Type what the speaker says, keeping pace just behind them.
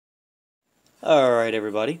Alright,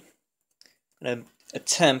 everybody. I'm going to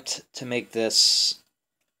attempt to make this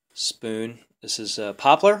spoon. This is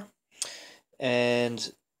Poplar,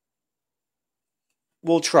 and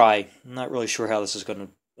we'll try. I'm not really sure how this is going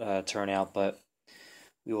to turn out, but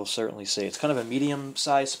we will certainly see. It's kind of a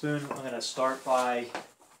medium-sized spoon. I'm going to start by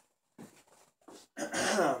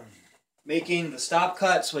making the stop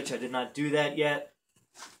cuts, which I did not do that yet.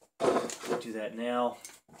 I'll do that now.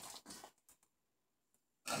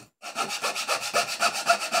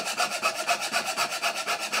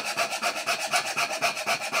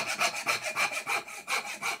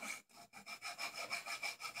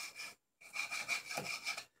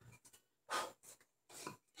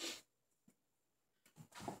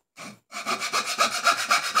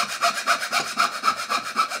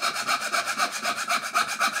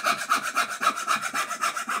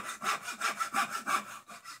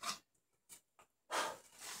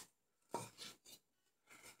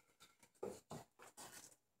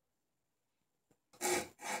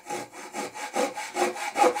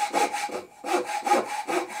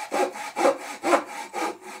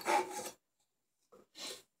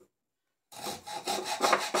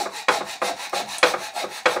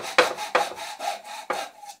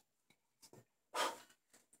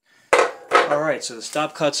 Alright, so the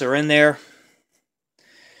stop cuts are in there.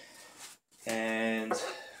 And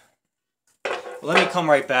let me come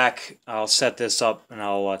right back. I'll set this up and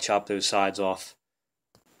I'll chop those sides off.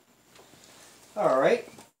 Alright.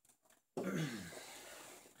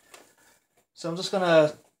 So I'm just going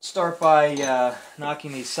to start by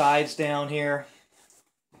knocking these sides down here.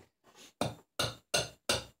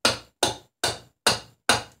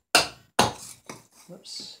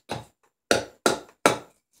 Whoops.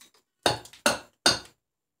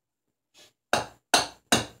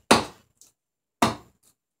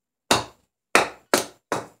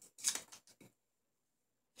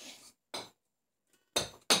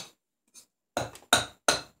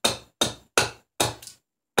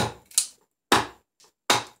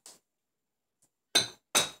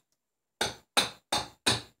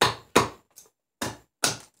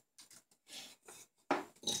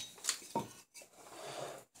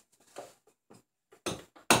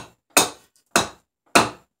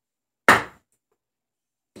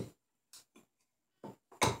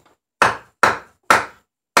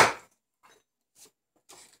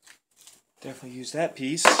 Definitely use that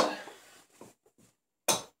piece.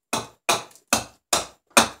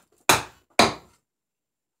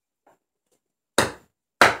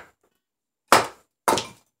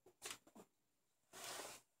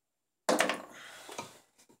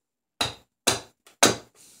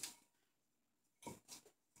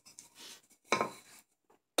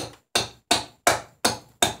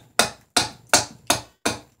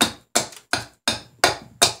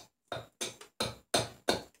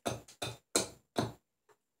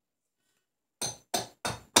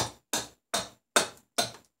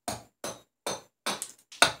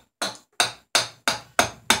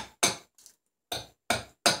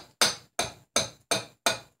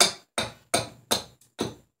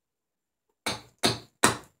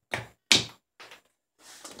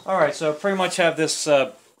 Alright, so I pretty much have this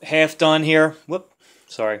half done here. Whoop,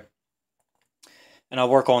 sorry. And I'll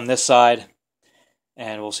work on this side,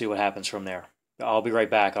 and we'll see what happens from there. I'll be right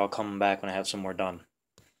back. I'll come back when I have some more done.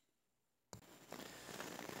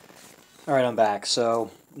 Alright, I'm back.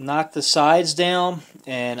 So, knocked the sides down,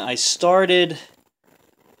 and I started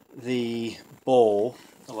the bowl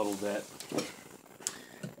a little bit.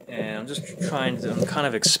 And I'm just I'm kind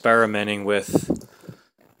of experimenting with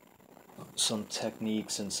some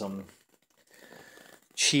techniques and some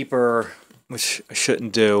cheaper, which I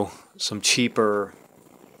shouldn't do, some cheaper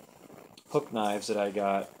hook knives that I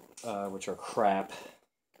got, which are crap.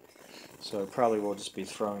 So I probably will just be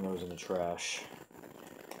throwing those in the trash.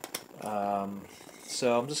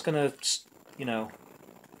 So I'm just gonna,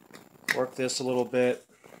 work this a little bit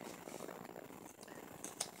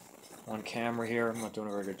on camera here. I'm not doing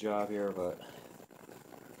a very good job here, but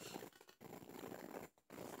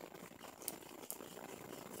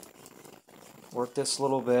work this a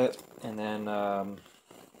little bit, and then I'll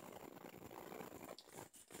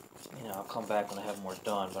come back when I have more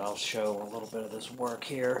done, but I'll show a little bit of this work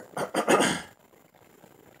here. That's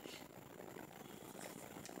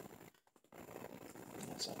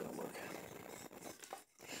not going to work.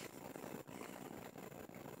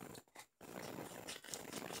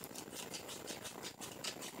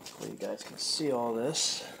 Hopefully you guys can see all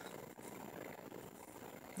this.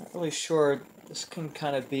 Not really sure. This can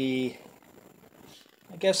kind of be,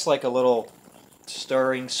 I guess, like a little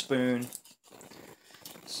stirring spoon.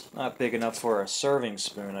 It's not big enough for a serving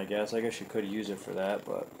spoon, I guess. I guess you could use it for that,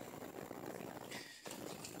 but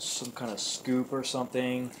some kind of scoop or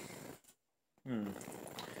something.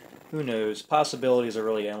 Who knows? Possibilities are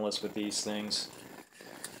really endless with these things.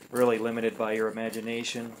 Really limited by your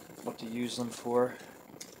imagination what to use them for.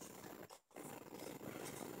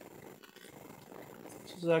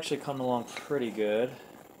 This is actually coming along pretty good.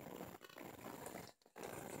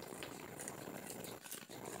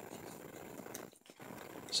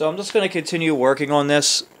 So I'm just going to continue working on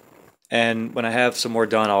this, and when I have some more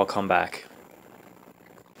done, I'll come back.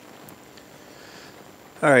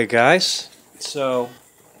 Alright guys, so,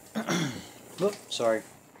 oops, sorry.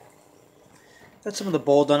 Got some of the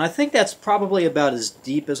bowl done. I think that's probably about as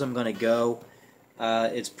deep as I'm going to go.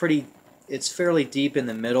 It's fairly deep in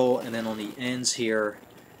the middle, and then on the ends here,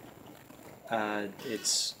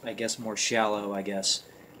 it's, I guess, more shallow, I guess.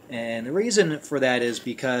 And the reason for that is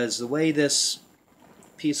because the way this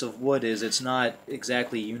piece of wood is, it's not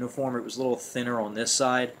exactly uniform. It was a little thinner on this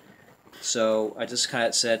side, so I just kind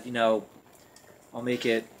of said, you know, I'll make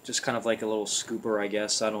it just kind of like a little scooper, I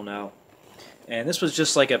guess. I don't know. And this was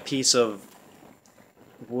just like a piece of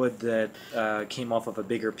wood that came off of a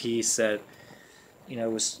bigger piece that, you know,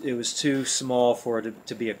 it was too small for it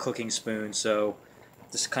to be a cooking spoon, so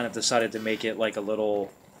just kind of decided to make it like a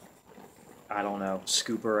little, I don't know,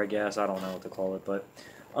 scooper, I guess. I don't know what to call it, but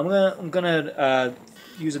I'm gonna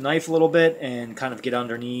use a knife a little bit and kind of get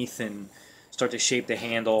underneath and start to shape the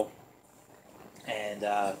handle, and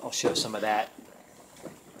I'll show some of that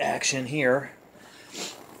action here.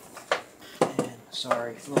 And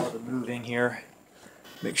sorry for all the moving here.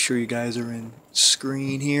 Make sure you guys are in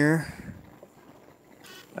screen here.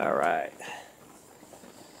 All right.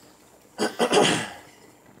 You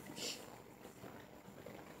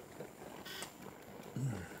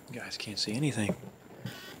guys can't see anything.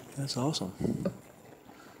 That's awesome.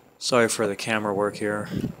 Sorry for the camera work here.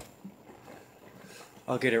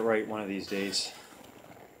 I'll get it right one of these days.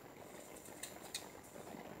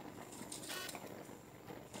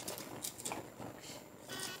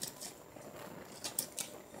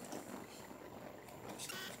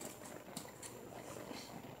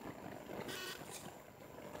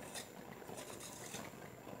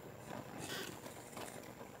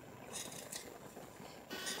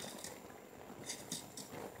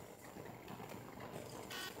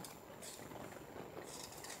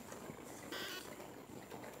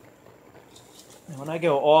 When I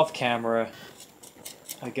go off camera,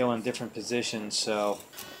 I go in different positions, so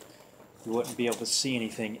you wouldn't be able to see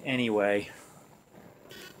anything anyway,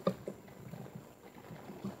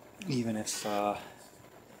 even if I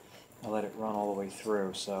let it run all the way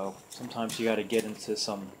through. So sometimes you got to get into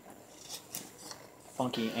some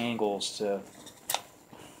funky angles to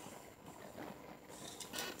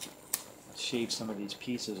shave some of these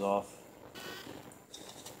pieces off.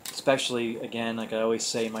 Especially, again, like I always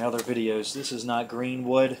say in my other videos, this is not green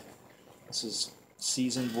wood. This is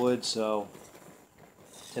seasoned wood, so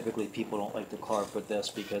typically people don't like to carve with this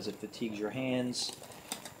because it fatigues your hands,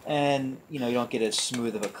 and you know, you don't get as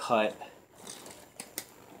smooth of a cut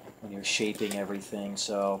when you're shaping everything,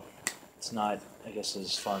 so it's not, I guess,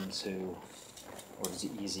 as fun to, or as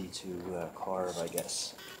easy to carve, I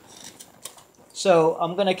guess. So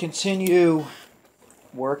I'm going to continue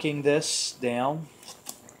working this down,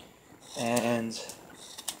 and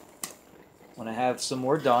when I have some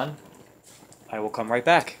more done, I will come right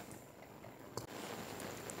back.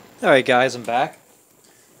 Alright guys, I'm back.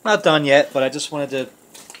 Not done yet, but I just wanted to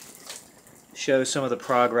show some of the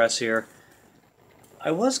progress here.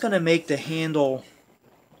 I was going to make the handle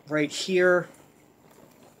right here,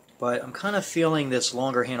 but I'm kind of feeling this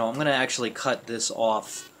longer handle. I'm going to actually cut this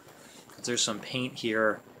off, because there's some paint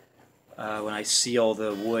here when I seal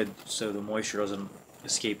the wood so the moisture doesn't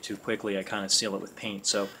escape too quickly. I kind of seal it with paint.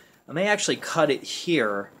 So I may actually cut it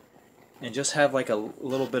here and just have like a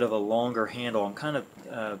little bit of a longer handle. I'm kind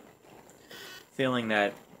of feeling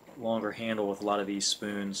that longer handle with a lot of these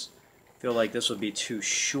spoons. I feel like this would be too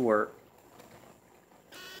short.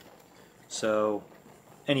 So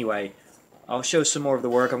anyway, I'll show some more of the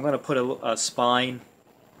work. I'm going to put a spine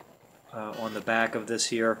on the back of this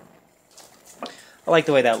here. I like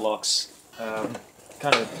the way that looks.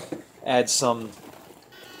 Kind of adds some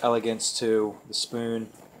elegance to the spoon,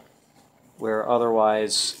 where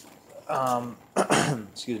otherwise,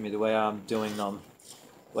 excuse me, the way I'm doing them,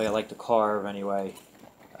 the way I like to carve anyway,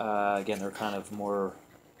 again, they're kind of more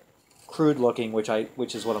crude looking, which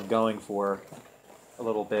is what I'm going for a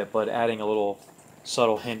little bit, but adding a little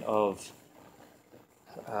subtle hint of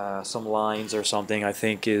some lines or something, I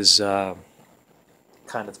think is kind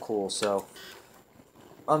of cool. So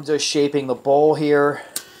I'm just shaping the bowl here.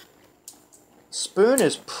 Spoon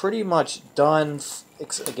is pretty much done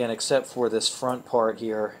again, except for this front part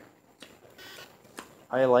here,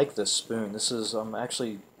 I like this spoon. I'm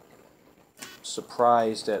actually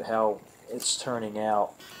surprised at how it's turning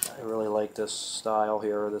out. I really like this style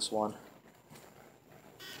here, or this one.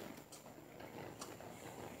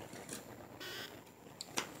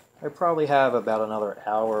 I probably have about another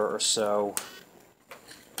hour or so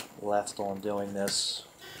left on doing this.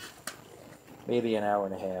 Maybe an hour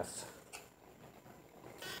and a half.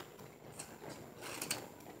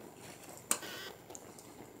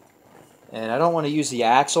 And I don't want to use the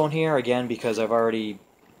axe on here, again, because I've already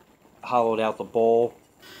hollowed out the bowl,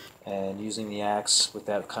 and using the axe with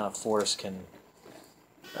that kind of force can,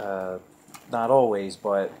 not always,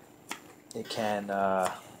 but it can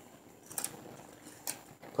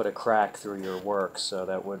put a crack through your work, so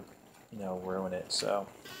that would, ruin it. So,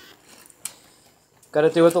 got to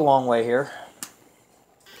do it the long way here.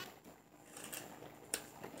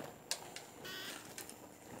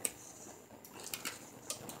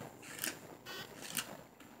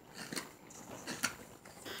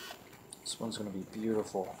 This one's going to be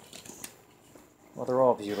beautiful. Well, they're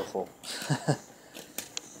all beautiful,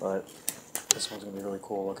 but this one's going to be really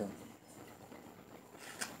cool looking.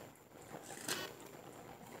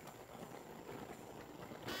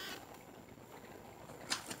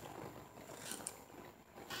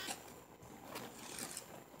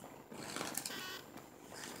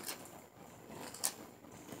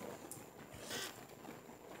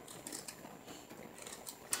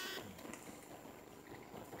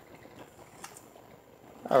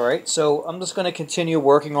 Alright, so I'm just going to continue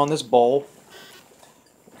working on this bowl,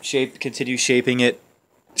 continue shaping it,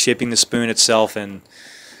 shaping the spoon itself, and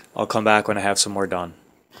I'll come back when I have some more done.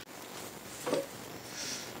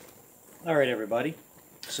 Alright everybody,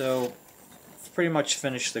 so I've pretty much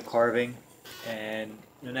finished the carving, and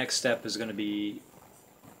the next step is going to be,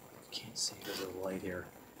 can't see because of the light here,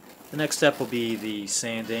 the next step will be the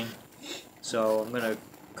sanding. So I'm going to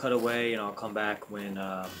cut away and I'll come back when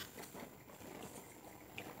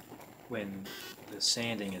the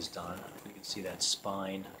sanding is done. You can see that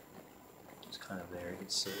spine. It's kind of there, you can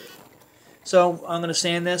see it. So I'm going to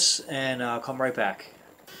sand this and I'll come right back.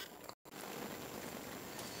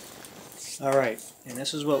 Alright, and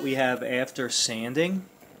this is what we have after sanding.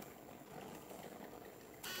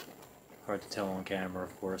 Hard to tell on camera,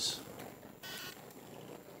 of course.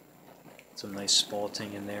 Some nice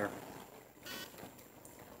spalting in there.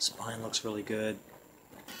 Spine looks really good.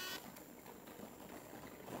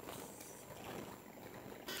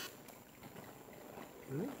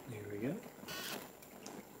 Here we go.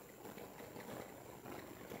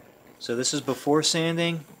 So this is before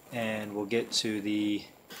sanding, and we'll get to the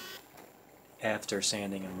after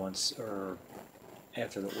sanding and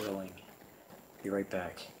after the oiling. Be right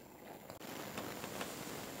back.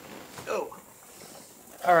 Oh,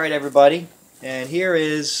 all right, everybody, and here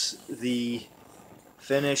is the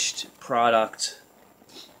finished product.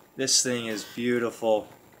 This thing is beautiful.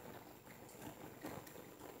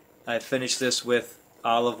 I finished this with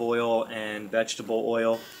olive oil and vegetable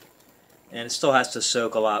oil, and it still has to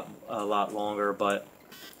soak a lot longer, but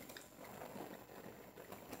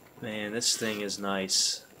man, this thing is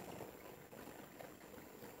nice.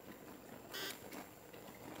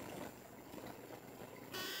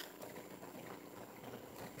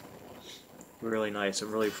 Really nice.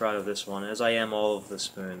 I'm really proud of this one, as I am all of the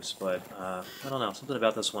spoons, but I don't know, something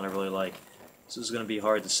about this one I really like. This is going to be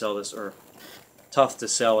hard to sell this, or tough to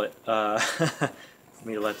sell it, for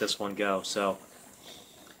me to let this one go. So,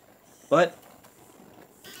 but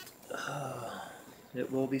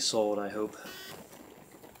it will be sold, I hope.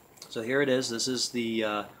 So here it is. This is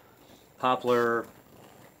the Poplar,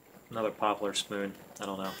 another Poplar spoon. I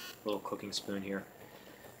don't know, little cooking spoon here.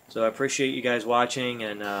 So I appreciate you guys watching,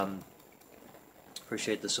 and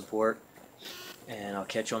appreciate the support, and I'll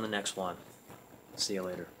catch you on the next one. See you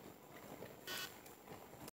later.